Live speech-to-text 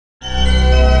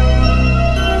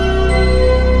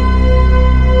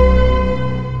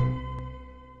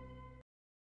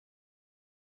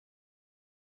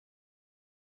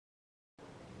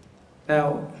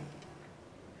Now,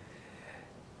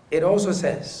 it also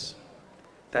says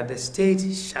that the state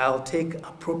shall take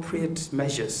appropriate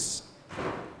measures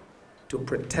to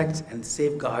protect and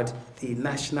safeguard the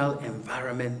national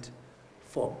environment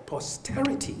for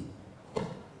posterity.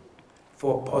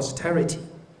 For posterity.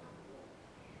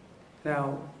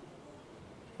 Now,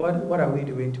 what are we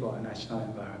doing to our national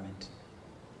environment?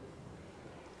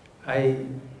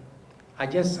 I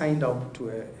just signed up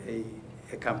to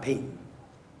a campaign.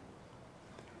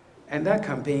 And that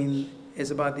campaign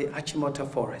is about the ACHIMOTA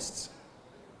forests.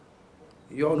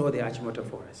 You all know the ACHIMOTA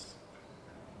forests.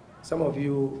 Some of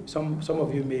you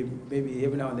maybe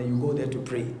every now and then you go there to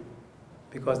pray,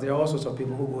 because there are all sorts of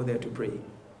people who go there to pray.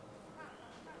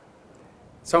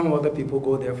 Some other people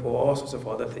go there for all sorts of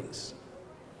other things.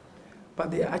 But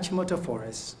the ACHIMOTA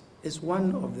forest is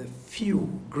one of the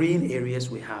few green areas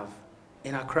we have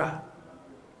in Accra.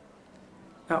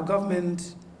 Now,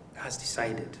 government has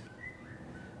decided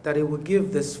that it will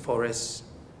give this forest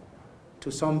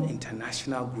to some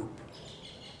international group.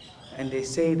 And they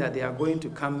say that they are going to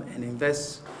come and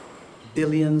invest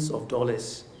billions of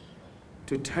dollars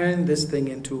to turn this thing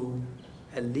into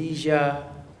a leisure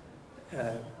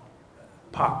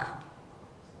park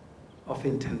of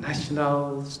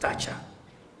international stature.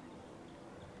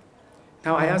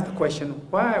 Now I ask the question,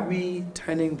 why are we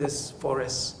turning this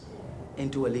forest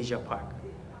into a leisure park?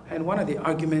 And one of the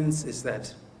arguments is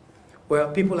that, well,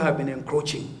 people have been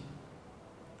encroaching.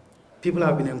 People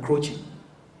have been encroaching.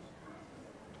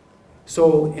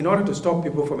 So in order to stop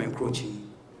people from encroaching,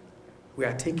 we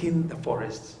are taking the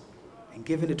forest and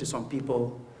giving it to some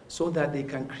people so that they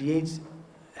can create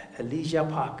a leisure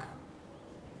park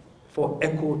for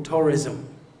ecotourism.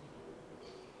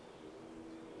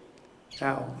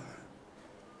 Now,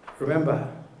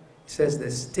 remember, it says the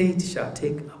state shall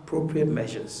take appropriate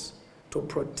measures to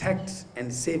protect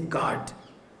and safeguard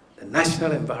the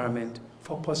national environment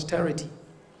for posterity.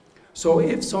 So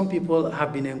if some people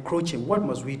have been encroaching, what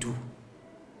must we do?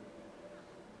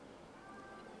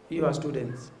 You are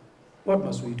students, what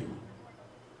must we do?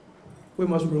 We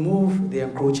must remove the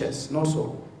encroachers, not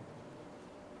so.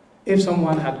 If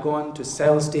someone had gone to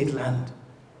sell state land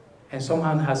and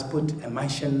someone has put a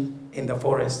mansion in the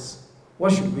forests,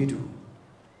 what should we do?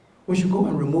 We should go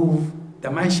and remove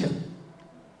the mansion.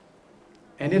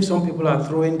 And if some people are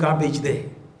throwing garbage there,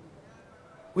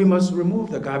 we must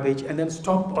remove the garbage and then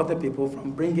stop other people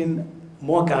from bringing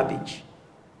more garbage.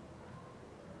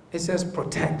 It says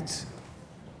protect.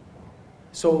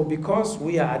 So because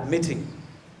we are admitting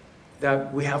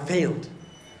that we have failed,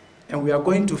 and we are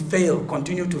going to fail,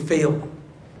 continue to fail,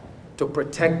 to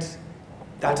protect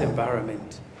that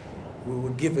environment, we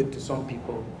will give it to some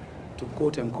people to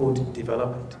quote unquote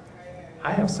develop it.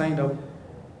 I have signed up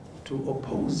to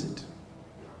oppose it.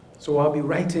 So I'll be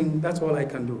writing, that's all I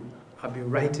can do. I'll be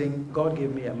writing, God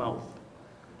gave me a mouth.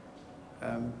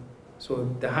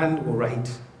 So the hand will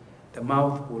write, the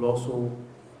mouth will also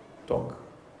talk,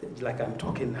 like I'm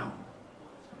talking now.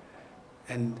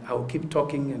 And I will keep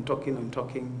talking and talking and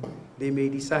talking. They may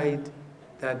decide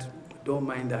that, don't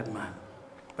mind that man.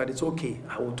 But it's okay,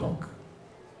 I will talk.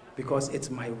 Because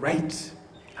it's my right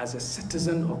as a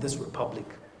citizen of this republic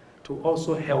to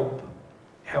also help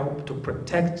to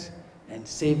protect and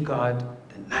safeguard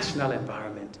the national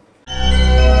environment